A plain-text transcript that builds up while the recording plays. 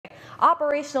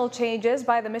Operational changes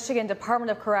by the Michigan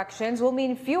Department of Corrections will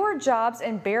mean fewer jobs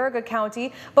in Baraga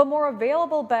County, but more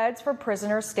available beds for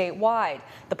prisoners statewide.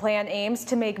 The plan aims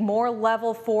to make more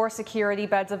level 4 security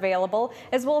beds available,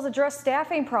 as well as address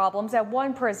staffing problems at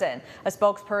one prison. A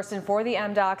spokesperson for the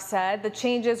MDOC said the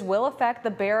changes will affect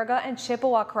the Baraga and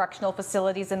Chippewa correctional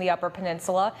facilities in the Upper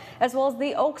Peninsula, as well as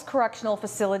the Oaks Correctional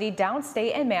Facility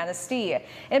downstate in Manistee.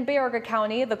 In Baraga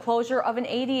County, the closure of an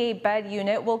 88-bed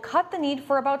unit will cut the need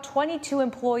for about 22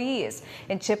 employees.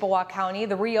 In Chippewa County,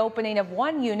 the reopening of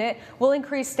one unit will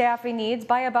increase staffing needs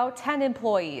by about 10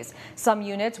 employees. Some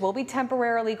units will be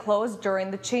temporarily closed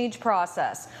during the change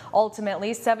process.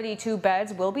 Ultimately, 72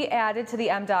 beds will be added to the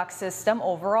MDOC system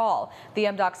overall. The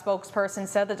MDOC spokesperson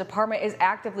said the department is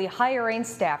actively hiring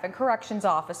staff and corrections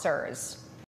officers.